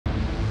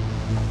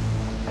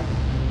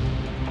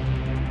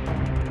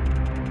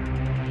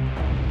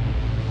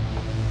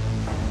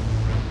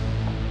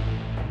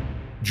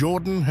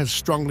Jordan has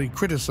strongly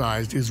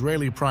criticized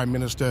Israeli Prime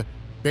Minister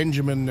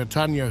Benjamin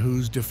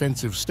Netanyahu's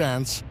defensive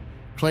stance,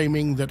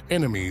 claiming that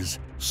enemies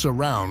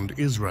surround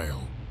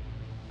Israel.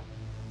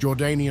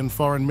 Jordanian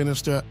Foreign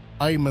Minister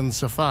Ayman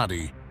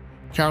Safadi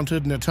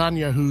countered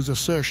Netanyahu's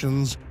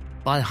assertions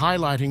by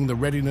highlighting the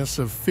readiness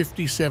of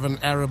 57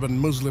 Arab and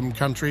Muslim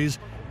countries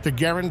to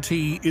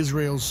guarantee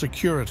Israel's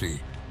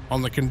security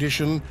on the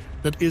condition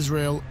that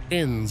Israel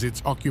ends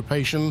its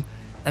occupation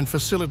and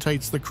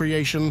facilitates the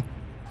creation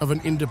of an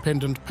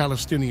independent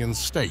Palestinian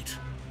state.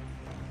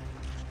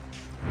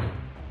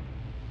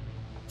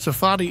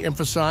 Safadi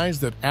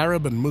emphasized that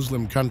Arab and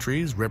Muslim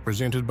countries,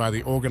 represented by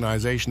the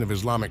Organization of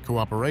Islamic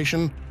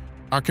Cooperation,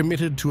 are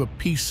committed to a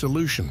peace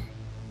solution,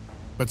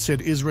 but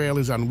said Israel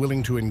is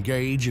unwilling to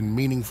engage in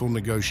meaningful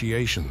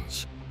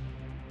negotiations.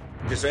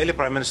 The Israeli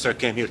Prime Minister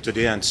came here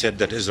today and said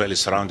that Israel is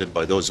surrounded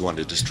by those who want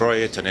to destroy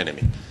it, an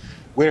enemy.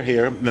 We're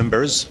here,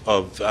 members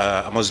of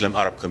a Muslim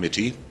Arab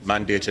committee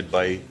mandated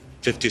by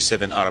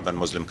 57 Arab and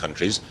Muslim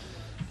countries.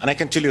 And I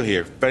can tell you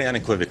here, very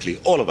unequivocally,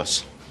 all of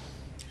us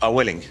are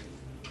willing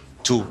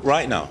to,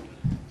 right now,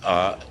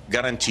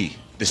 guarantee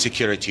the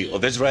security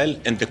of Israel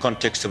in the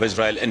context of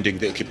Israel ending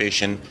the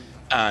occupation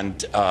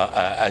and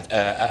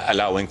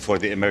allowing for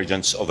the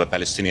emergence of a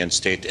Palestinian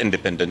state,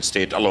 independent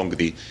state, along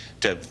the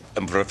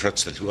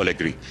efforts that we all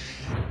agree.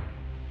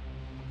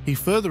 He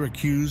further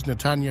accused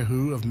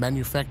Netanyahu of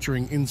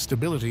manufacturing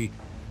instability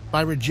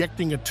by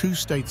rejecting a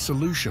two-state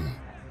solution,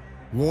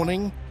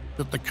 warning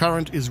that the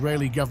current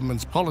Israeli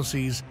government's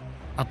policies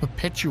are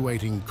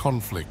perpetuating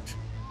conflict.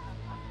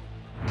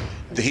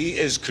 He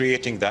is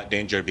creating that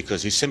danger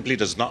because he simply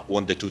does not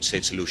want the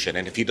two-state solution.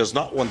 And if he does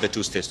not want the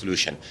two-state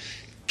solution,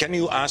 can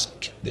you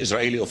ask the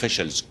Israeli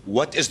officials,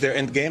 what is their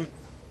end game?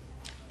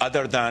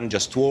 Other than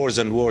just wars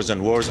and wars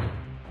and wars.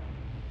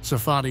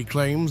 Safadi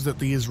claims that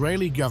the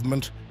Israeli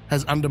government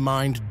has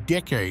undermined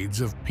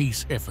decades of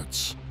peace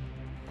efforts.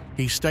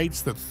 He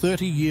states that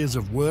 30 years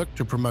of work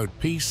to promote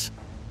peace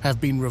have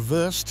been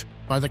reversed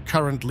by the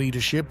current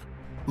leadership,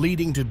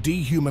 leading to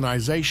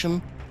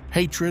dehumanization,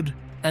 hatred,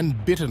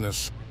 and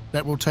bitterness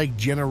that will take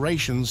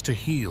generations to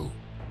heal.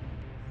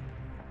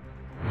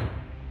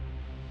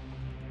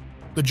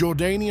 The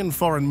Jordanian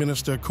foreign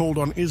minister called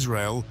on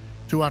Israel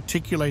to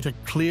articulate a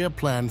clear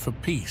plan for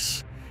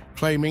peace,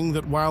 claiming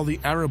that while the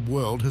Arab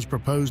world has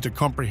proposed a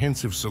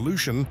comprehensive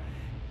solution,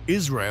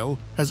 Israel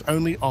has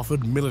only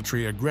offered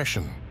military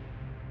aggression.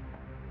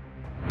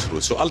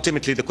 So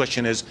ultimately the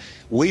question is,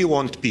 we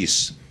want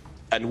peace,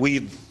 and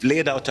we've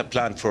laid out a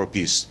plan for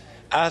peace.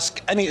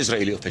 Ask any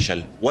Israeli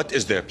official, what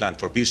is their plan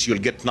for peace? You'll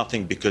get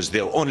nothing, because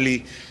they're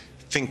only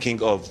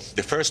thinking of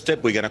the first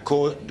step, we're going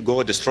to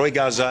go destroy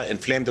Gaza,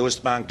 inflame the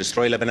West Bank,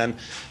 destroy Lebanon,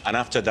 and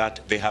after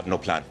that, they have no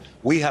plan.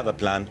 We have a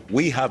plan.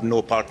 We have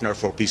no partner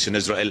for peace in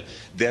Israel.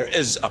 There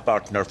is a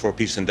partner for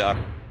peace in the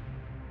Arab.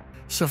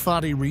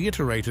 Safadi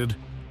reiterated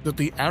that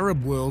the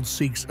Arab world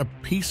seeks a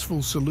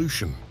peaceful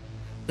solution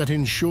that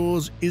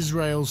ensures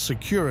Israel's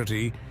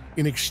security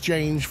in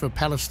exchange for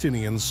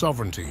Palestinian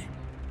sovereignty.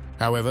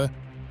 However,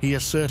 he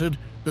asserted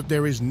that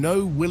there is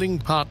no willing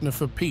partner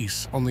for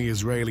peace on the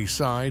Israeli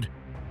side,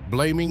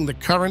 blaming the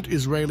current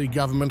Israeli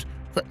government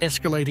for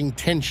escalating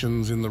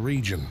tensions in the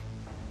region.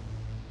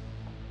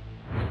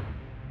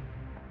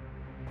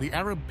 The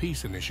Arab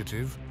Peace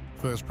Initiative,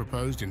 first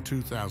proposed in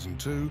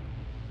 2002,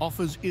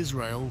 offers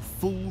Israel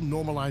full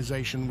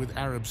normalization with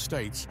Arab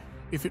states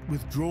if it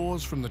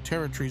withdraws from the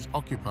territories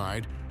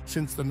occupied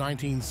since the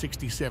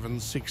 1967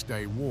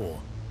 Six-Day War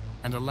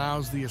and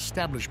allows the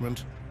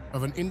establishment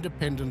of an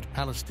independent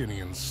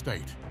Palestinian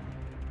state.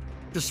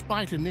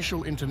 Despite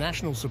initial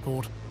international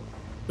support,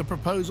 the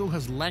proposal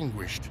has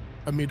languished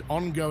amid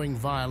ongoing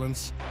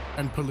violence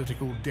and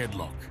political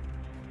deadlock.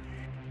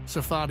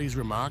 Safadi's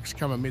remarks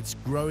come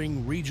amidst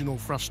growing regional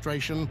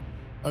frustration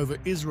over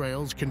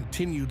Israel's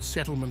continued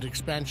settlement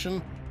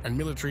expansion and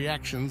military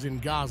actions in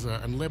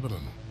Gaza and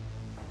Lebanon.